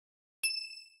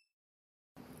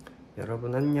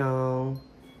여러분 안녕.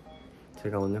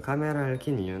 제가 오늘 카메라를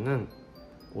킨 이유는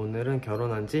오늘은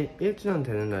결혼한 지 1주년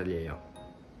되는 날이에요.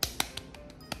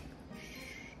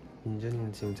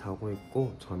 민준이는 지금 자고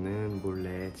있고 저는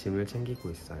몰래 짐을 챙기고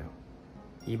있어요.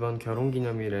 이번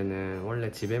결혼기념일에는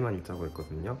원래 집에만 있자고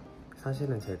했거든요.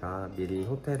 사실은 제가 미리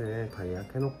호텔을 다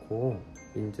예약해놓고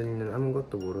민준이는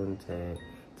아무것도 모른 채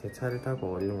제 차를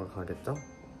타고 얼른 가겠죠?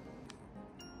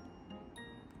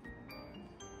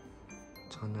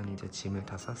 저는 이제 짐을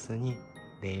다 쌌으니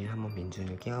내일 한번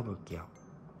민준이를 깨워볼게요.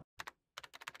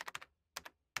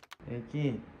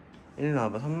 애기 일로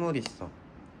와봐. 선물 있어.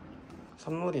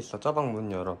 선물 있어. 짜방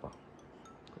문 열어봐.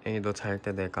 애기 너 잘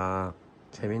때 내가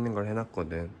재밌는 걸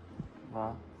해놨거든.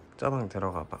 뭐? 짜방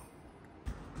들어가봐.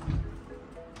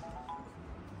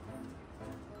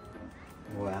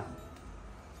 뭐야?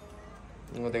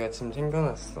 이거 내가 짐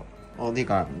챙겨놨어. 어디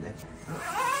가는데?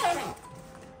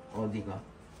 어디가?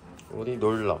 우리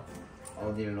놀러.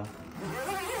 어딜로?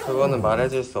 그거는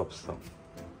말해줄 수 없어.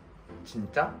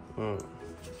 진짜? 응.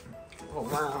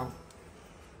 고마워.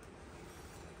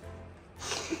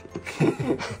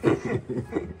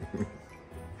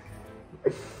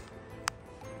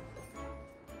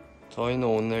 저희는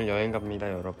오늘 여행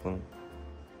갑니다, 여러분.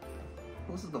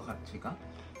 호수도 같이 가?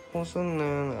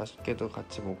 호수는 아쉽게도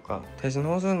같이 못 가. 대신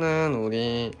호수는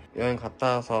우리 여행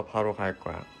갔다 와서 바로 갈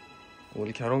거야.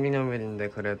 우리 결혼기념일인데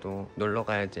그래도 놀러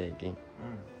가야지, 애기.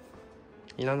 응.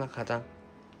 일어나 가자.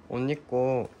 옷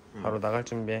입고 바로 나갈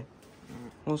준비해.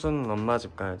 호수는 엄마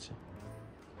집 가야지.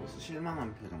 호수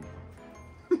실망한 표정.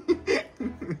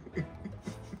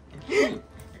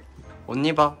 옷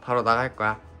입어. 바로 나갈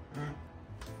거야. 응.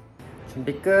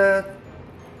 준비 끝.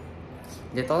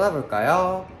 이제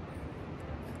떠나볼까요?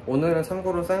 오늘은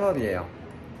참고로 생얼이에요.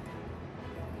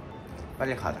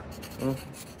 빨리 가자. 응.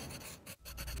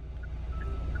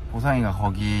 보상이가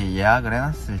거기 예약을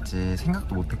해놨을지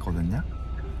생각도 못했거든요.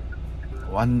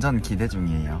 완전 기대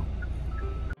중이에요.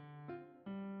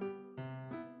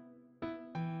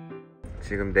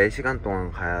 지금 4시간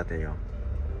동안 가야 돼요.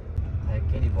 갈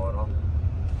길이 멀어.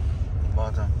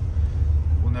 맞아.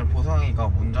 오늘 보상이가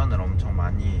운전을 엄청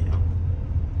많이 해요.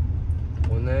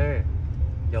 오늘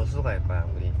여수 갈 거야,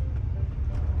 우리.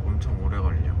 엄청 오래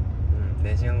걸려.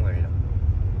 4시간 걸려.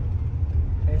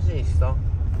 할 수 있어.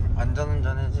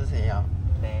 안전운전 해주세요.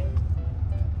 네.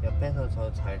 옆에서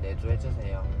저 잘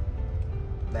내조해주세요.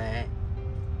 네.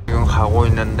 지금 가고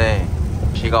있는데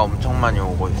비가 엄청 많이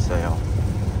오고 있어요.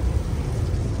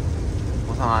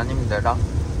 보상 안 힘들어?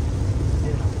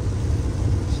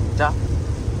 진짜?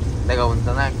 내가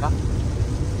운전할까?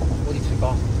 우리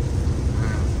죽어. 응.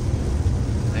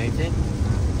 알지?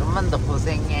 좀만 더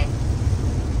고생해.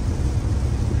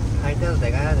 갈 때도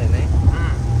내가 해야 되네.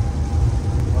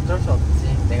 응. 어쩔 수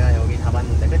없지. 내가 여기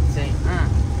잡았는데, 그치?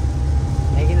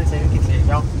 응. 애기는 재밌게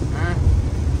즐겨. 응.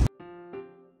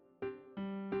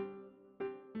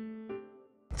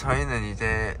 저희는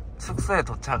이제 숙소에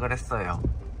도착을 했어요.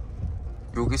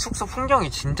 여기 숙소 풍경이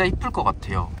진짜 이쁠 것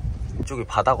같아요. 이쪽이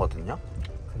바다거든요.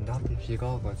 근데 하필 비가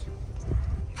와가지고.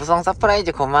 부성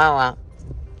서프라이즈 고마워. 나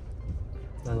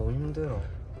너무 힘들어.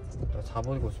 나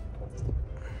자버리고 싶어.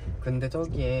 근데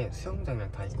저기에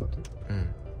수영장이랑 다 있거든?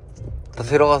 응. 다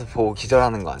들어가서 보고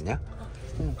기절하는 거 아니야?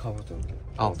 한번 가보자.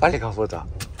 빨리 가보자.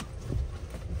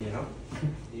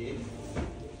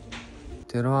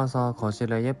 들어와서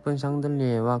거실에 예쁜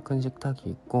샹들리에와 큰 식탁이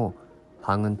있고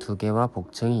방은 2개와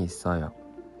복층이 있어요.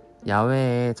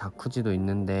 야외에 자쿠지도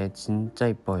있는데 진짜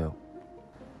이뻐요.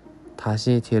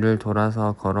 다시 뒤를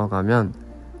돌아서 걸어가면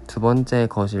 2번째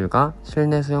거실과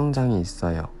실내 수영장이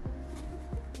있어요.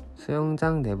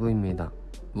 수영장 내부입니다.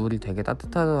 물이 되게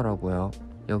따뜻하더라고요.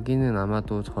 여기는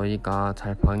아마도 저희가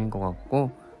잘 방인 것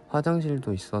같고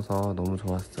화장실도 있어서 너무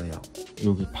좋았어요.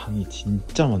 여기 방이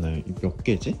진짜 많아요. 몇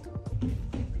개지?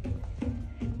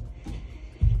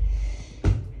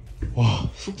 와,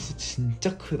 숙소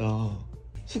진짜 크다.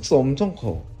 숙소 엄청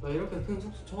커. 나 이렇게 큰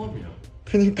숙소 처음이야.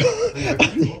 그니까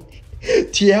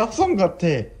아니 뒤에 합성 같아.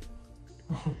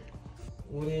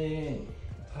 우리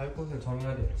갈 곳을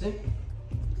정해야겠지?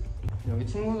 여기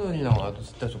친구들이랑 와도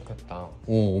진짜 좋겠다.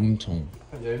 오, 엄청.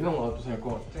 한 10명 와도 될 것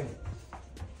같아.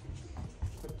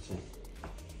 그치?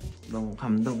 너무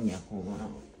감동이야.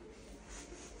 고마워.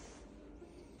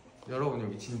 여러분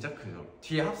여기 진짜 크죠?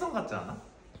 뒤에 합성 같지 않아?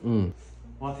 응.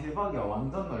 와, 대박이야.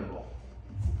 완전 넓어.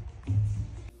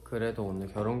 그래도 오늘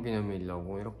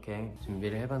결혼기념일이라고 이렇게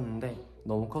준비를 해봤는데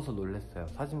너무 커서 놀랬어요.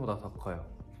 사진보다 더 커요.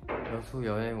 여수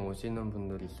여행 오시는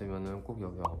분들 있으면 꼭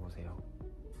여기 와보세요.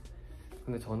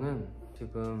 근데 저는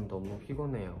지금 너무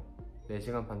피곤해요.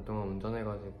 4시간 반 동안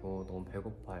운전해가지고 너무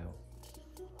배고파요.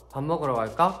 밥 먹으러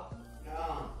갈까?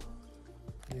 야,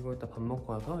 그리고 일단 밥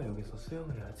먹고 와서 여기서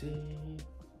수영을 해야지.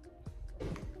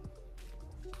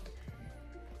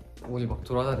 우리 막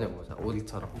돌아다녀보자,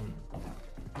 어디처럼.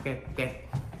 깨깨.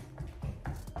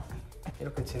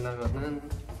 이렇게 지나면은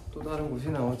또 다른 곳이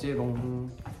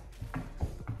나오지롱.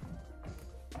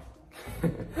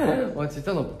 와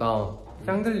진짜 높다.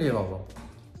 샹들리에 봐봐.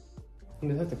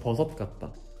 근데 살짝 버섯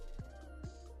같다.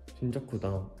 진짜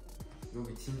크다.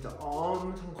 여기 진짜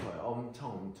엄청 커요.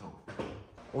 엄청.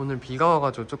 오늘 비가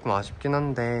와가지고 조금 아쉽긴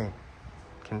한데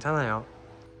괜찮아요.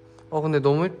 근데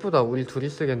너무 이쁘다. 우리 둘이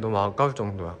쓰기엔 너무 아까울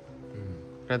정도야.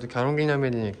 그래도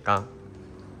결혼기념일이니까.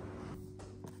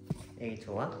 에이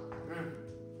좋아? 응.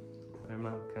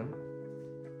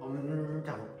 얼만큼?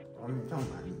 엄청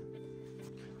많이.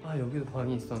 아 여기도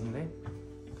방이 있었네.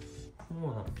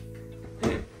 우와.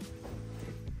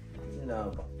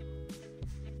 나와봐.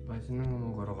 맛있는 거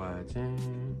먹으러 가야지.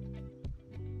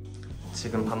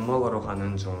 지금 밥 먹으러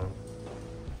가는 중.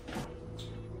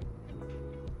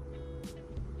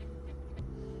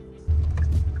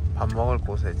 밥 먹을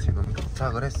곳에 지금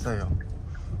도착을 했어요.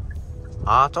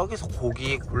 아, 저기서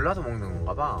고기 골라서 먹는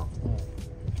건가 봐.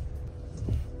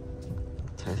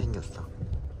 잘생겼어.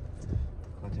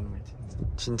 거짓말 친다.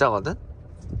 진짜거든?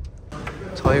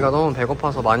 저희가 너무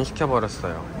배고파서 많이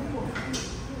시켜버렸어요.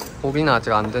 고기는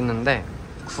아직 안 됐는데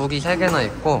국이 3개나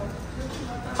있고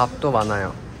밥도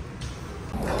많아요.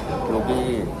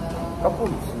 여기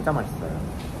떡국이 진짜 맛있어요.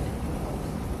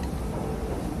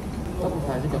 떡국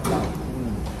잘 생겼다.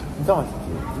 진짜 맛있지.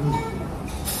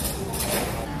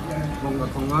 뭔가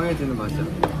건강해지는 맛이야.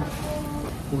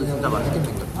 고기 진짜 맛있게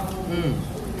생겼다.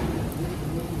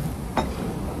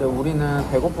 근데 우리는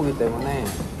배고프기 때문에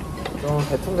좀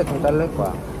대충대충 자를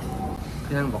거야.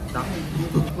 그냥 먹자.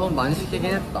 너무 많이 시키긴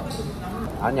했다.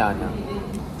 아니야.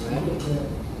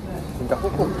 진짜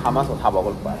꾹꾹 담아서 다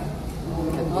먹을 거야.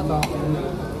 하자.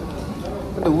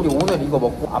 근데 우리 오늘 이거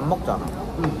먹고 안 먹잖아.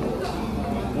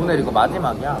 오늘 이거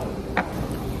마지막이야.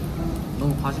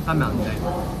 너무 과식하면 안 돼.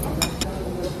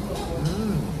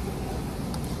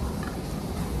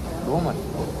 너무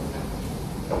맛있어.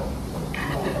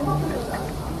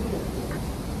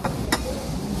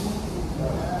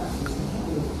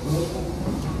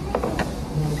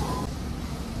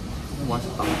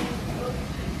 맛있다.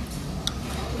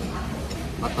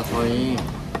 맞다, 저희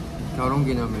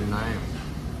결혼기념일 날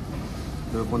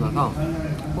놀고 나서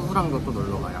호수랑도 또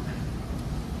놀러 가요.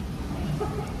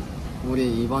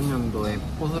 우리 이번 연도에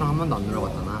호수랑 한 번도 안 놀러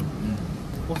갔잖아.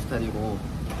 호수 데리고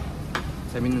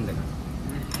재밌는 데 가.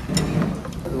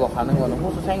 그거 가는 거는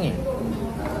호수 생일.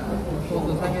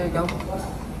 호수 생일 겸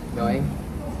여행?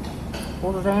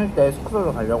 호수 생일 때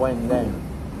숙소를 가려고 했는데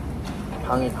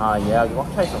방이 다 예약이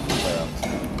꽉 차 있었어요.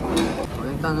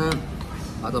 일단은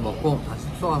마저 먹고 다시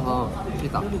숙소 가서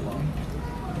쉬다.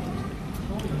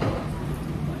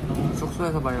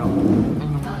 숙소에서 봐요.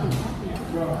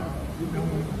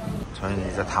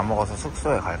 저희는 이제 다 먹어서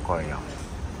숙소에 갈 거예요.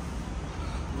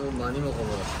 너무 많이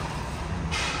먹어버렸어.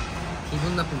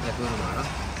 기분 나쁜 배부름 알아?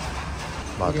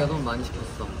 맞아. 우리가 너무 많이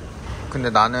시켰어. 근데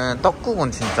나는 떡국은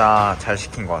진짜 잘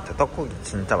시킨 것 같아. 떡국이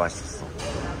진짜 맛있었어.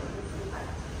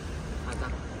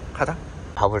 가자.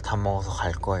 밥을 다 먹어서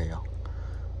갈 거예요.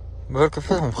 왜 이렇게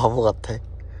표정 바보 같아?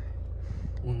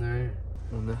 오늘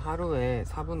하루에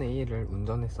 4분의 1을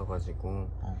운전했어가지고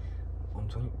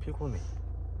엄청 피곤해.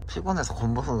 피곤해서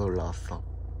곤보선 올라왔어.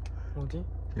 어디?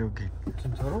 여기.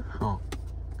 진짜로? 어.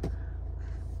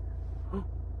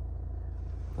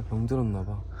 나 병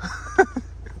들었나봐.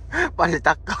 빨리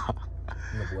닦아.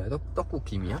 이거 뭐야? 떡국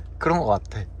김이야? 그런 것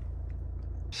같아.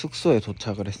 숙소에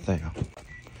도착을 했어요.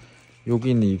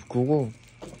 여기는 입구고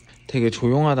되게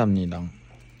조용하답니다.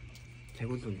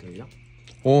 대구 좀 들려?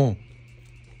 오.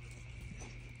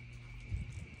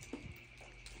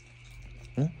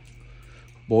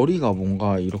 머리가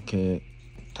뭔가 이렇게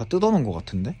다 뜯어놓은 것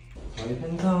같은데? 저희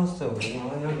펜트하우스에 오신 거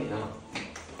환영이야.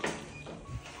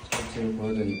 저 지금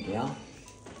보여드릴게요.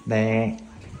 네.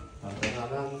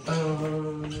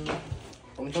 따다란딴.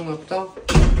 엄청 높죠?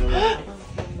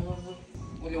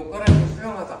 우리 옷 갈아입고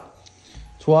수영하자.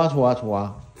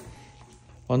 좋아.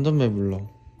 완전 배불러.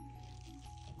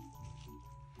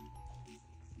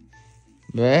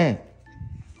 왜?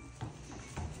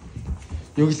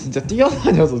 여기 진짜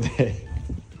뛰어다녀도 돼.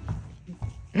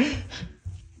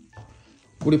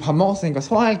 우리 밥 먹었으니까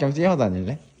소화할 겸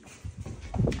뛰어다닐래?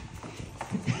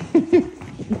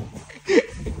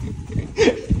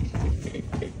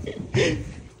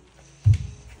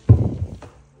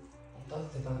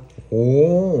 따뜻해.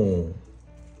 오.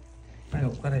 빨리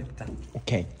옷 갈아입자.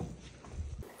 오케이.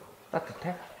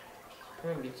 따뜻해?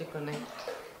 그냥 미치겠네.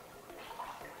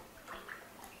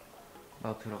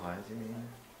 나 들어가야지.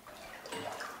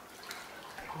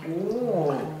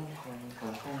 오.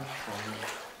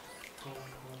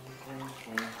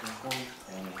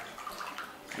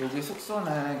 여기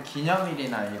숙소는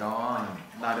기념일이나 이런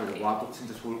날에 와도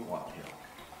진짜 좋을 것 같아요.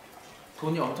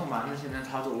 돈이 엄청 많으시면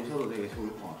자주 오셔도 되게 좋을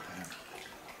것 같아요.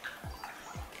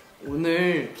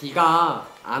 오늘 비가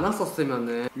안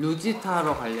왔었으면은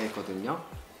루지타로 가려 했거든요.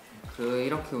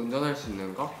 이렇게 운전할 수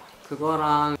있는 거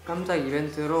그거랑 깜짝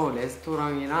이벤트로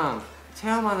레스토랑이랑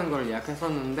체험하는 걸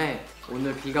예약했었는데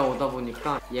오늘 비가 오다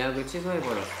보니까 예약을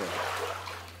취소해버렸어요.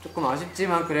 조금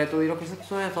아쉽지만 그래도 이렇게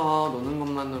숙소에서 노는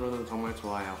것만으로는 정말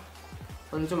좋아요.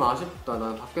 좀 아쉽다.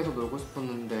 난 밖에서 놀고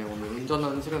싶었는데 오늘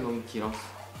운전하는 시간이 너무 길었어.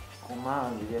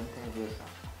 고마워 이벤트 해줘서.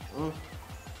 응.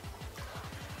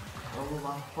 너무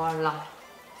코알라.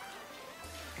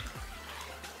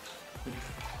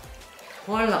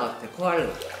 코알라 같아,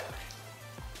 코알라.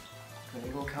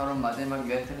 그리고 결혼 마지막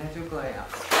이벤트를 해줄 거예요.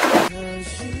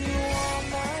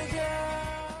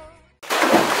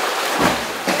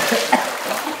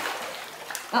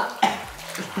 아!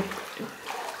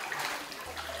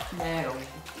 메롱.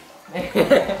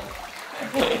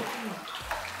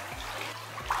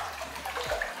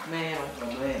 메롱.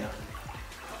 너도 해라.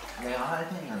 내가 할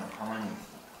테니까 너 가만히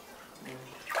있어.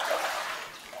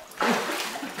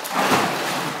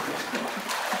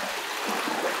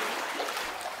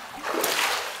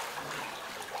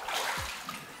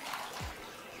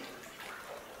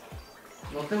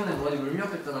 너 때문에 머리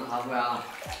물렸겠잖아, 바보야.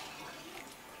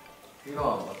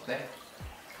 이거 어때?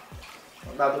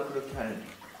 나도 그렇게 할래.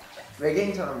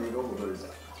 외계인처럼 이러고 놀자.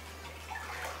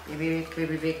 비비빅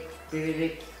비비빅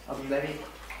비비빅 비비빅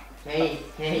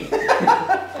헤이 헤이.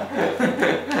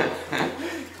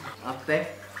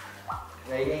 어때?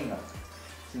 외계인 같아.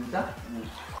 진짜? 응.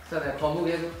 자, 내가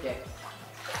거북이 해줄게.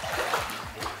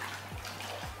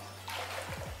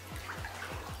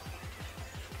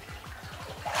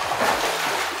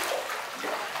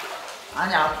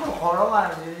 아니 앞으로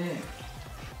걸어가야지.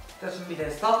 자,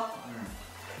 준비됐어? 응.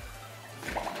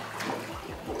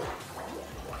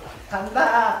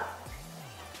 간다.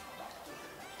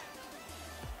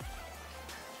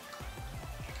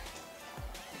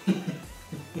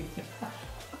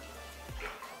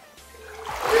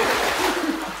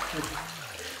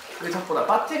 왜 자꾸 나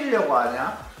빠뜨리려고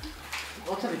하냐?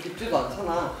 어차피 깊지도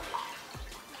않잖아.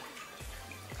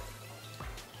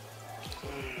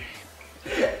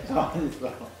 가만히 있어.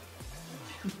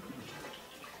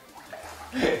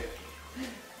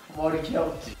 머리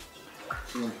귀엽지?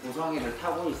 지금 보성이를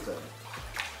타고 있어요.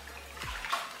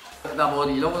 나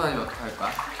머리 이러고 다니면 어떡할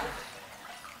거야?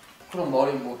 그럼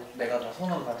머리 뭐 내가 다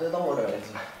손으로 다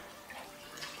뜯어버려야지.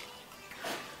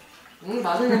 응,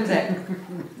 마늘 냄새.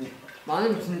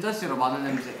 마늘 진짜 싫어, 마늘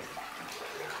냄새.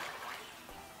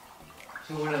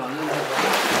 지금 원래 마늘 냄새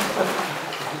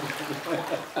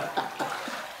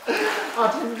아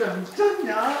진짜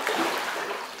미쳤냐?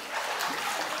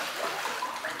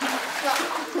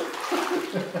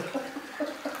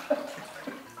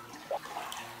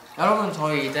 여러분,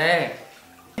 저희 이제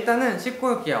일단은 씻고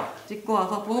올게요. 씻고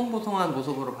와서 뽀송뽀송한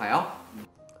모습으로 봐요.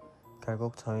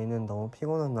 결국 저희는 너무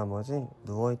피곤한 나머지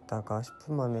누워있다가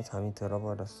 10분 만에 잠이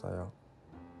들어버렸어요.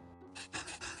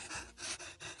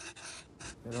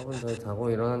 여러분, 저희 자고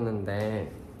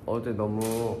일어났는데 어제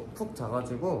너무 푹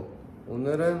자가지고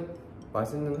오늘은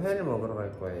맛있는 회를 먹으러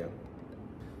갈 거예요.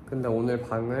 근데 오늘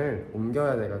방을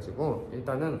옮겨야 돼가지고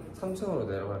일단은 3층으로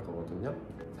내려갈 거거든요.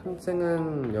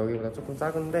 3층은 여기보다 조금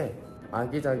작은데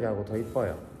아기자기하고 더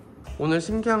이뻐요. 오늘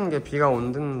신기한 게 비가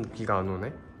오는 비가 안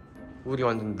오네? 우리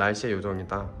완전 날씨의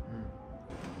요정이다.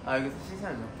 아 여기서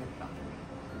시선이 좋겠다.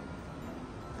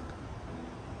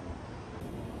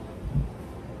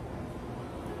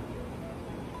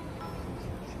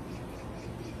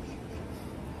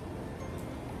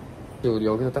 우리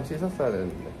여기서 딱 씻었어야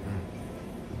되는데.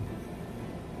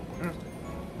 응.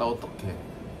 나 어떡해.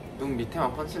 눈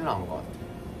밑에만 컨실러 한 것 같아.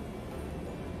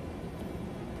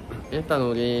 일단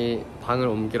우리 방을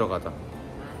옮기러 가자.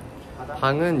 가자.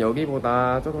 방은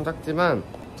여기보다 조금 작지만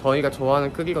저희가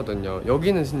좋아하는 크기거든요.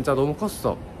 여기는 진짜 너무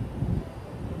컸어.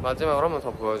 마지막으로 한 번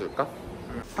더 보여줄까?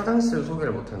 화장실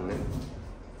소개를 못했네.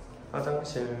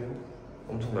 화장실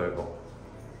엄청 넓어.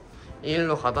 이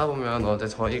일로 가다 보면 어제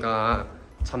저희가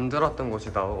잠들었던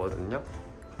곳이 나오거든요.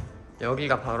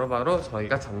 여기가 바로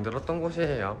저희가 잠들었던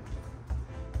곳이에요.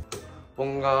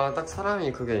 뭔가 딱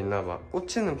사람이 그게 있나봐.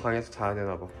 꽂히는 방에서 자야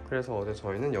되나봐. 그래서 어제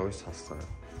저희는 여기서 잤어요.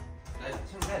 나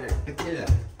침대를 느낄래.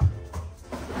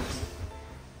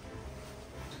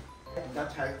 나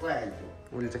잘 거야 이제.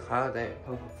 우리 이제 가야 돼.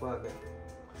 방 바꿔야 돼.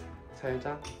 잘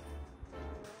자.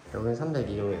 여긴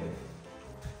 302호예요.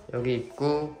 여기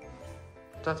입구.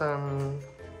 짜잔.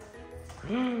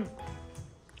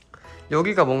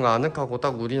 여기가 뭔가 아늑하고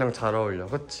딱 우리랑 잘 어울려,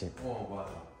 그치?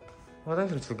 맞아.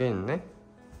 화장실 2개 있네?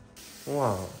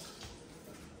 우와.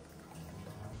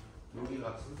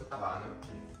 여기가 진짜 딱 아늑해.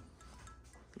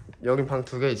 여긴 방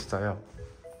 2개 있어요.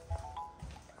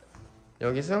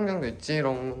 여기 수영장도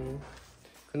있지롱.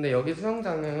 근데 여기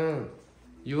수영장은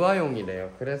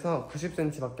유아용이래요. 그래서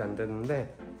 90cm밖에 안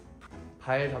되는데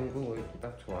발 담그고 있기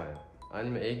딱 좋아요.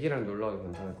 아니면 애기랑 놀러 와도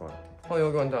괜찮을 것 같아.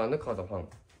 여기 완전 아늑하다, 방.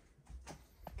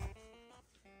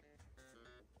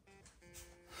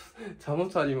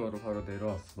 잠옷차림으로 바로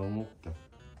내려왔어. 너무 웃겨.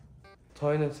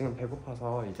 저희는 지금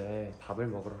배고파서 이제 밥을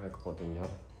먹으러 갈 거거든요.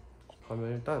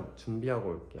 그러면 일단 준비하고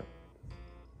올게요.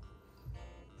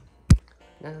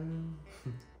 짠.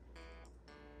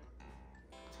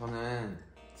 저는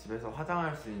집에서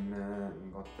화장할 수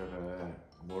있는 것들을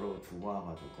모르고 두고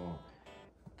와가지고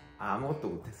아무것도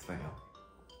못했어요.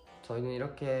 저희는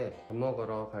이렇게 밥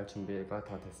먹으러 갈 준비가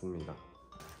다 됐습니다.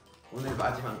 오늘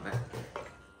마지막 날.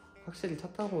 확실히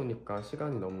차 타고 오니까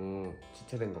시간이 너무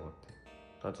지체된 것 같아.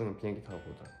 나중에 비행기 타고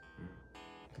오자.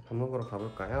 밥 먹으러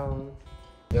가볼까요?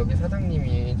 여기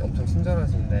사장님이 엄청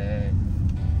친절하신데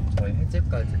저희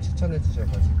횟집까지 추천해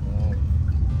주셔가지고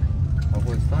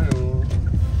가고 있어요.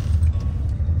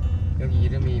 여기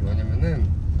이름이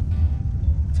뭐냐면은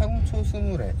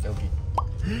청초스물회. 여기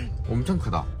엄청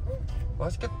크다.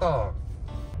 맛있겠다.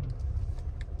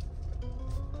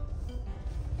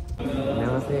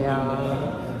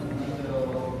 안녕하세요.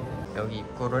 여기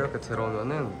입구로 이렇게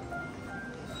들어오면은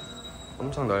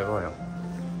엄청 넓어요.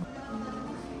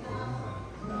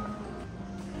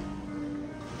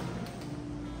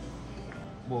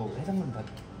 뭐 해산물 다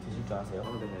드실 줄 아세요?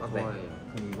 네, 아, 좋아해요.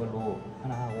 그럼 이걸로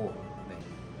하나 하고 네.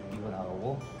 이거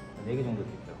나가고 4개 정도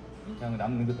드릴게요. 그냥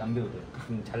남겨도 돼요.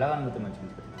 지금 잘 나가는 것들만 지금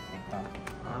드릴게요.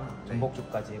 네.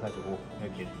 전복죽까지 해가지고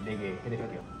이렇게 4개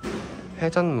해드릴게요.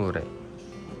 해전물회.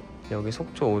 여기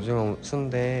속초 오징어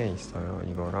순대 있어요.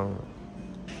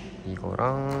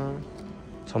 이거랑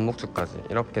전복죽까지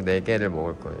이렇게 4개를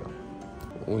먹을 거예요.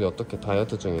 우리 어떻게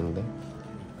다이어트 중인데?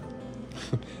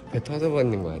 배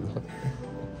터져버리는 거 아니야?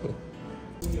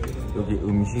 여기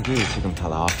음식이 지금 다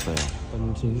나왔어요.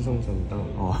 완전 진수성찬이다.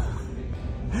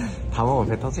 다 먹으면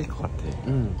배 터질 것 같아.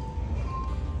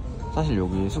 사실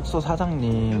여기 숙소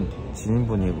사장님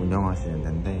지인분이 운영하시는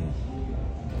데인데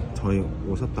저희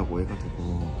오셨다고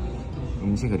해가지고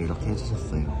음식을 이렇게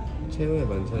해주셨어요. 최후의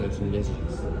만찬을 준비해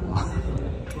주셨어요.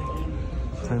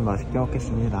 저희 맛있게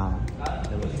먹겠습니다.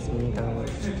 잘 먹겠습니다.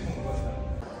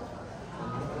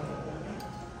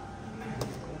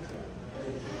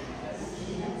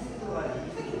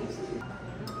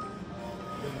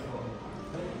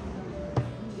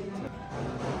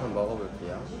 한번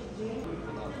먹어볼게요.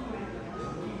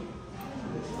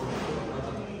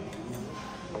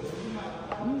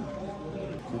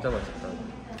 진짜 맛있다.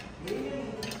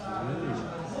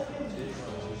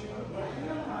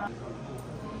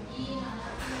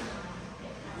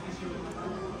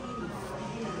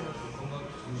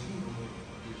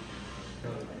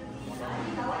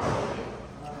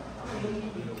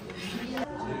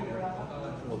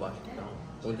 이거 맛있다.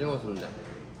 오징어 순대.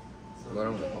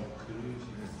 이거랑 먹어.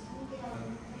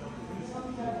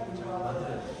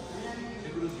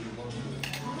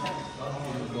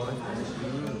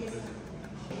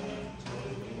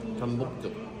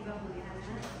 전복죽.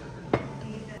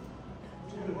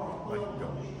 맛있죠?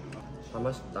 다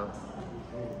맛있다.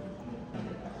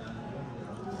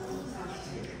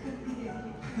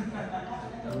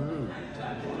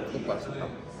 국 맛있다.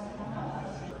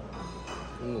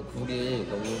 국이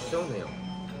너무 시원해요.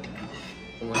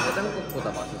 뭔가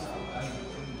해장국보다 맛있어.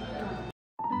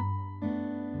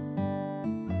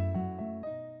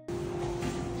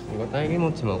 이거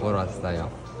딸기모치 먹으러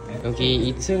왔어요.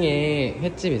 여기 2층에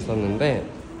횟집 있었는데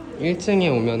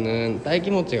 1층에 오면은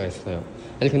딸기모찌가 있어요.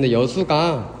 아니 근데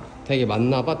여수가 되게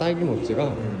많나봐,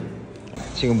 딸기모찌가.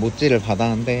 지금 모찌를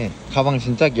받았는데 가방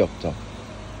진짜 귀엽죠?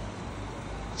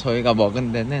 저희가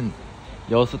먹은 데는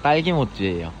여수 딸기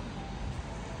모찌예요.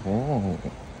 오.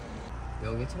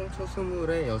 여기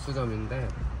청초스물의 여수점인데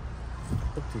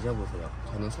꼭 드셔보세요.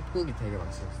 저는 속국이 되게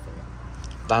맛있었어요.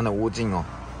 나는 오징어.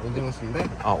 오징어 순대?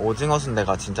 오징어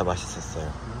순대가 진짜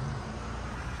맛있었어요.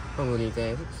 그럼 우리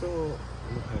이제 숙소로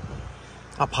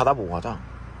갈까? 바다 보고 가자.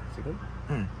 지금?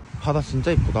 응. 바다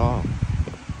진짜 이쁘다.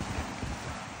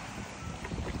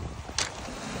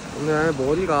 오늘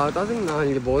머리가 짜증나.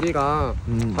 이게 머리가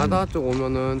바다 쪽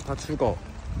오면은 다 죽어.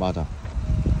 맞아.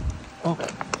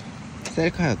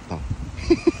 셀카였다.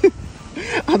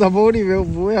 나 머리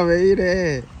뭐야 왜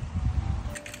이래.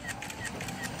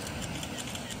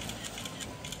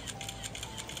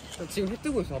 지금 해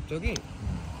뜨고 있어 갑자기.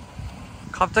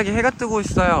 갑자기 해가 뜨고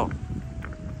있어요.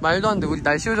 말도 안 돼. 우리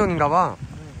날씨 요정인가 봐.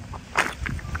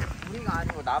 우리가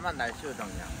아니고 나만 날씨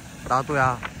요정이야.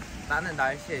 나도야. 나는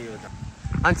날씨의 요정.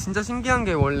 아니 진짜 신기한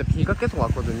게 원래 비가 계속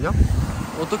왔거든요?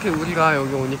 어떻게 우리가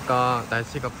여기 오니까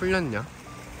날씨가 풀렸냐?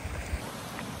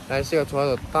 날씨가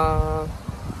좋아졌다.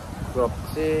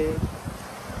 부럽지?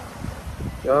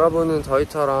 여러분은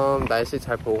저희처럼 날씨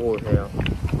잘 보고 오세요.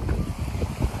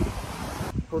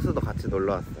 호수도 같이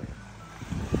놀러 왔어요.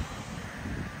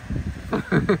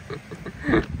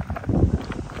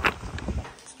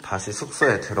 다시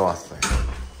숙소에 들어왔어요.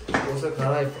 옷을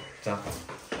갈아입자.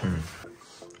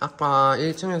 아까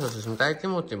 1층에서 주신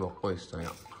딸기모찌 먹고 있어요.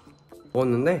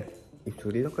 먹었는데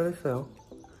입술이 덕거렸어요.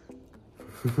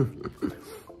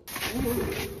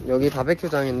 여기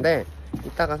바베큐장인데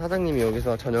이따가 사장님이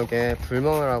여기서 저녁에 불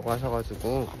먹으라고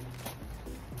하셔가지고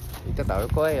이따 나올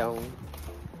거예요.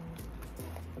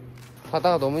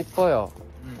 바다가 너무 이뻐요.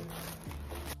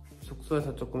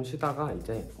 숙소에서 조금 쉬다가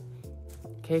이제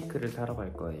케이크를 사러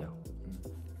갈 거예요.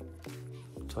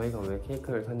 저희가 왜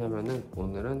케이크를 사냐면은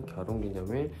오늘은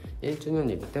결혼기념일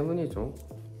 1주년이기 때문이죠.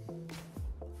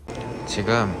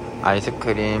 지금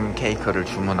아이스크림 케이크를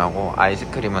주문하고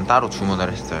아이스크림은 따로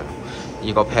주문을 했어요.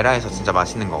 이거 베라에서 진짜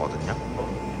맛있는 거거든요.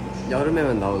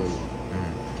 여름에만 나오는 거.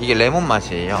 이게 레몬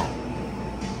맛이에요.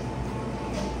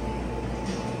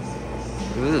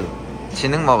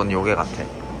 진흙 먹은 요게 같아.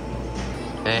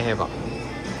 해봐.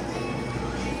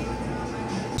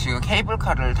 지금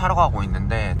케이블카를 타러 가고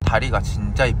있는데 다리가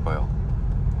진짜 이뻐요.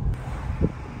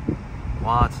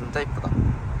 와 진짜 이쁘다.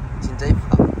 진짜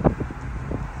이쁘다.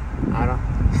 알아.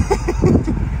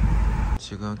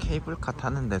 지금 케이블카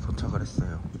타는데 도착을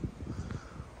했어요.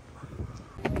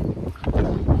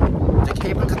 이제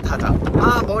케이블카 타자.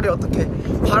 아 머리 어떡해.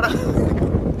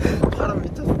 바람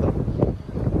미쳤어.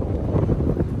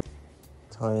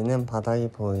 저희는 바닥이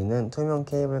보이는 투명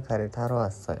케이블카를 타러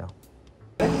왔어요.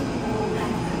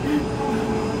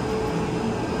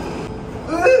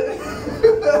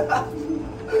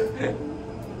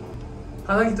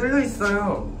 바닥이 뚫려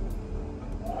있어요.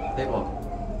 대박.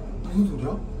 무슨 소리야?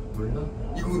 몰라?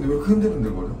 이거 근데 왜 이렇게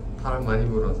흔들흔들거려? 바람 많이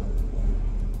불어서.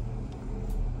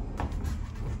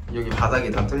 여기 바닥이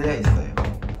다 뚫려 있어요.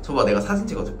 줘봐 내가 사진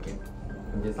찍어줄게.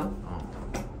 여기서?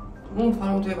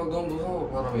 바람 대박. 너무 무서워.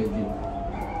 바람이 여기.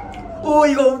 오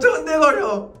이거 엄청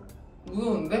흔들거려.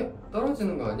 무서운데?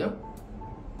 떨어지는 거 아니야?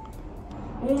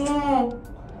 어머,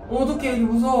 어떡해. 여기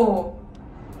무서워.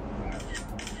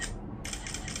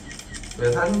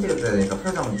 왜 사진 찍어줘야 되니까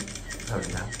표정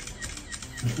저기냐.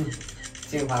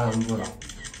 지금 바람 안 불어.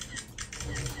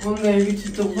 근데 여기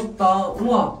진짜 무섭다.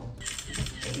 우와.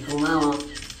 고마워.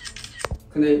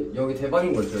 근데 여기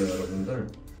대박인 거 있어요, 여러분들.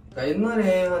 그러니까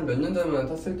옛날에 한 몇 년 전만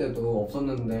탔을 때도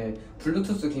없었는데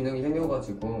블루투스 기능이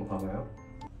생겨가지고 봐봐요.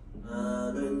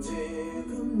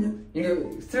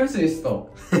 이게 쓸 수 있어.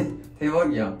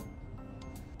 대박이야.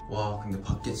 와 근데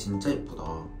밖에 진짜 이쁘다.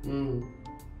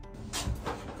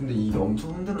 근데 이게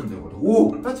엄청 흔들흔들거려.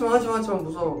 오! 하지마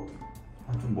무서워.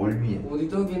 아, 좀 멀미해. 어디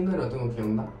저기 옛날에 어떤 거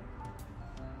기억나?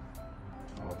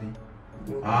 어디?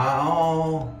 여기.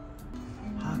 아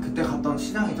그때 갔던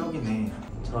시장이 저기네.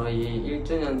 저희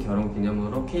 1주년 결혼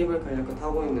기념으로 케이블카 이렇게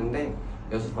타고 있는데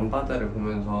여수 밤바다를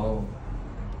보면서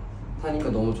타니까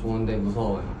너무 좋은데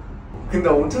무서워요. 근데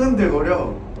엄청 흔들거려.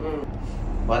 응.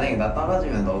 만약에 나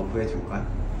떨어지면 너 구해줄 거야?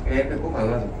 이렇게 꼭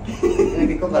안아줄게.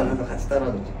 이렇게 꼭 안아서 같이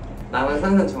따라줄게. 나만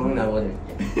항상 좋은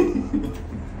나머질게.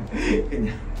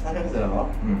 그냥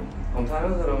사랑스러워? 응. 그럼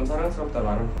사랑스러우면 사랑스럽다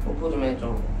말은 뽀뽀 좀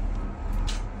해줘.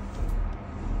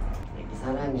 애기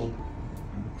사랑해.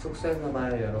 숙소에서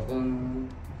봐요 여러분.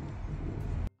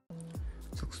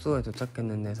 숙소에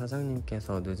도착했는데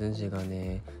사장님께서 늦은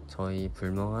시간에 저희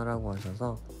불멍하라고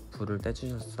하셔서 불을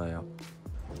떼주셨어요.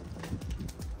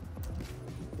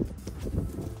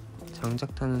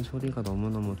 장작 타는 소리가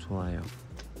너무너무 좋아요.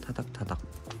 타닥타닥.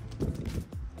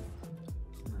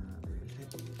 하나 둘 셋.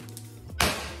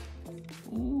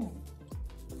 오.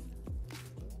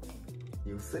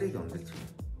 이거 쓰레기 언제 쳐?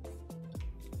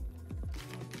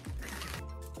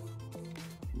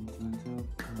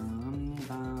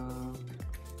 축하합니다.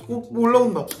 뭐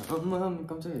올라온다. 엄마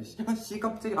깜짝이야. 씨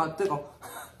깜짝이야. 아 뜨거.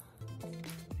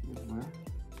 이거 뭐야?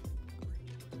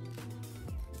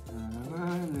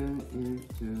 사랑하는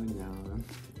 1주년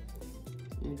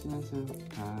 1주년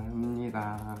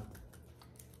축하합니다.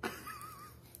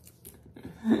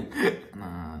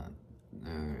 하나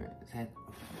둘 셋.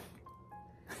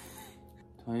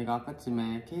 저희가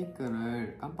아까쯤에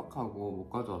케이크를 깜빡하고 못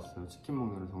가져왔어요. 치킨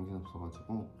먹느라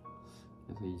정신없어가지고.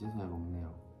 그래서 이제서야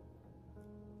먹네요.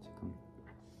 지금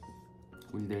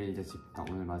우리 내일 이제 집 가.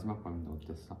 오늘 마지막 밤인데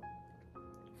어땠어?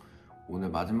 오늘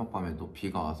마지막 밤에도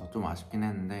비가 와서 좀 아쉽긴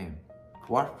했는데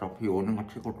좋았어. 비 오는 거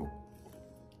치고도.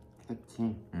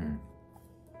 그치. 응.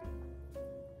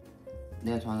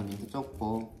 내가 좋아하는 미스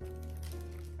쪽고.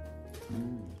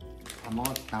 다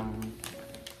먹었다.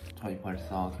 저희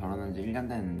벌써 결혼한 지 1년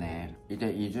됐는데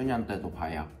이제 2주년 때도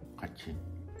봐요. 같이.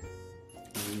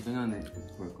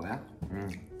 2주년에 볼 거야? 응.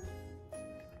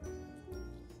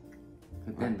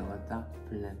 그땐 너가 짜?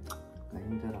 플랜. 나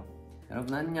힘들어.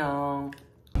 여러분 안녕.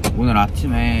 오늘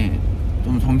아침에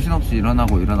좀 정신없이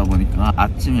일어나고 이러다 보니까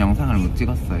아침 영상을 못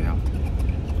찍었어요.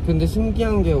 근데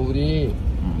신기한 게 우리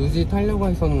루지 타려고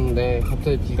했었는데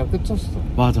갑자기 비가 그쳤어.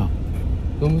 맞아.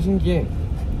 너무 신기해.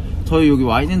 저희 여기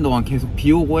와 있는 동안 계속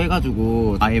비 오고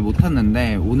해가지고 아예 못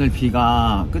탔는데 오늘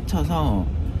비가 그쳐서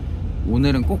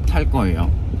오늘은 꼭 탈 거예요.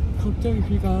 갑자기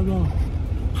비가 안 와.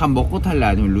 밥 먹고 탈래?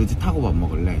 아니면 루지 타고 밥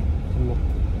먹을래? 밥 먹.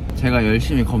 제가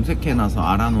열심히 검색해놔서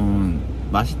알아놓은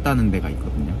맛있다는 데가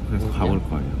있거든요. 그래서 어디야? 가볼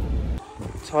거예요.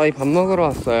 저희 밥 먹으러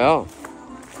왔어요.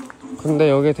 근데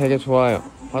여기 되게 좋아요.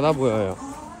 바다 보여요.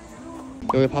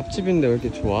 여기 밥집인데 왜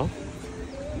이렇게 좋아?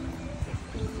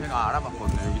 제가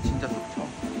알아봤거든요. 여기 진짜 좋죠.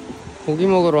 고기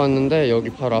먹으러 왔는데 여기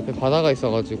바로 앞에 바다가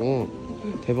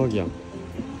있어가지고 대박이야.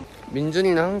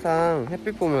 민준이는 항상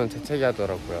햇빛 보면 재채기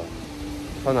하더라고요.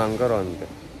 저는 안 그러는데.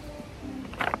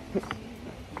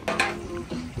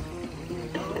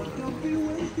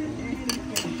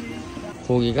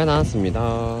 고기가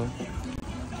나왔습니다.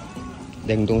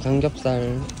 냉동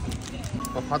삼겹살.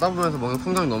 바다 보면서 먹는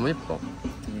풍경이 너무 예뻐.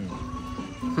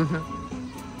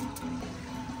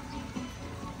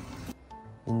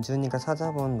 민준이가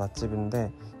찾아본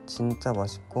맛집인데 진짜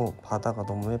맛있고 바다가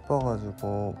너무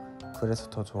예뻐가지고 그래서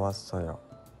더 좋았어요.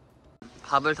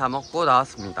 밥을 다 먹고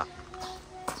나왔습니다.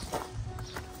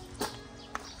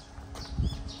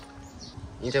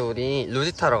 이제 우리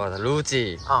루지 타러 가자.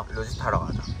 루지. 루지 타러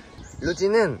가자.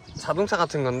 루지는 자동차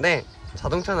같은 건데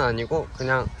자동차는 아니고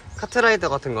그냥 카트라이더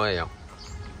같은 거예요.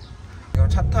 지금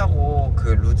차 타고 그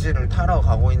루지를 타러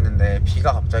가고 있는데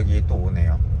비가 갑자기 또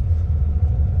오네요.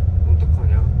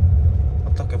 어떡하냐?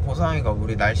 어떻게 보성이가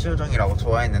우리 날씨 요정이라고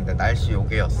좋아했는데 날씨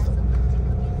요괴였어.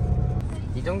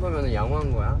 이 정도면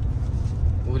양호한 거야?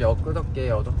 우리 엊그저께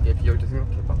어저께 비 올 때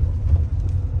생각해봐.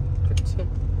 그치?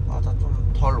 맞아,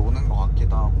 좀 덜 오는 것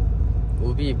같기도 하고.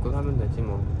 우비 입고 사면 되지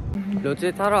뭐.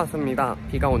 루지 타러 왔습니다.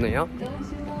 비가 오네요.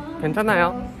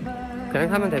 괜찮아요. 그냥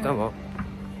사면 되죠 뭐.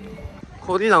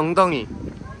 고린 엉덩이.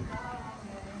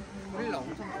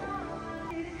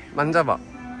 만져봐.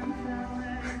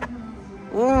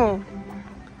 오.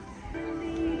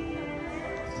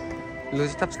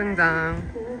 루지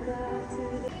탑승장.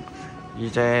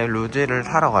 이제 루지를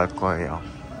사러 갈 거예요.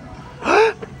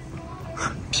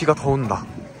 비가 더 온다.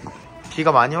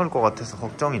 비가 많이 올 것 같아서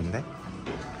걱정인데.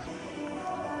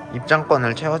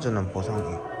 입장권을 채워주는 보상이.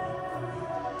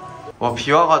 와,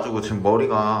 비 와가지고 지금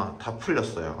머리가 다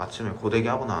풀렸어요. 아침에 고데기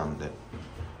하고 나왔는데.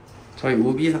 저희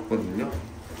우비 샀거든요.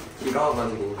 비가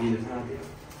와가지고 우비를 사야 돼요.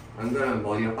 안 그러면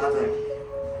머리가 빠져요.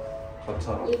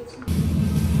 저처럼.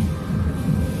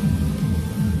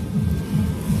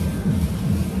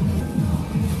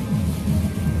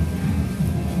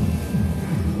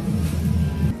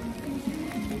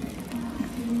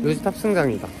 루지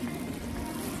탑승장이다.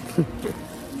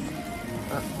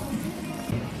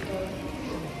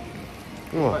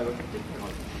 우와. 루지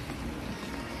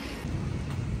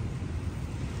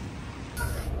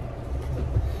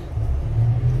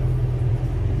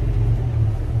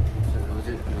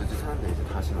사는데 이제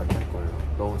다시 안 탈 거예요.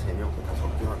 너무 재미없고 다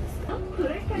적기만 했어요.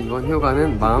 이번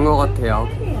휴가는 망한 것 같아요.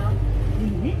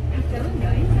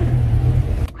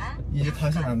 이제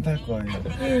다시는 안 탈 거예요.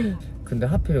 근데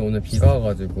하필 오늘 비가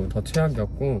와가지고 더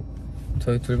최악이었고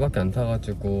저희 둘밖에 안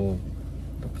타가지고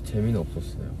그렇게 재미는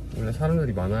없었어요. 원래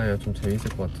사람들이 많아야 좀 재밌을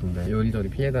것 같은데 요리조리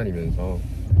피해 다니면서.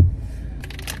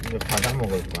 이제 과자 먹을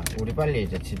거야. 우리 빨리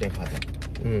이제 집에 가자.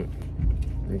 응.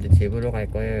 이제 집으로 갈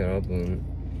거예요 여러분.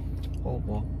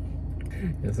 뭐?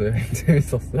 그래서 여행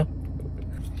재밌었어?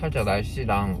 살짝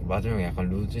날씨랑 마지막에 약간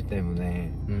루지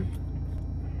때문에. 응.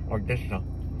 어땠어?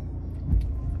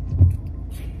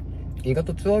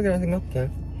 이것도 추억이라 생각해.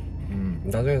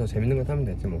 나중에 더 재밌는 거 사면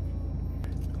되지 뭐.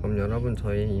 그럼 여러분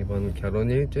저희 이번 결혼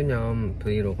 1주년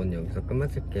브이로그는 여기서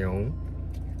끝마칠게요.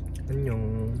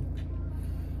 안녕.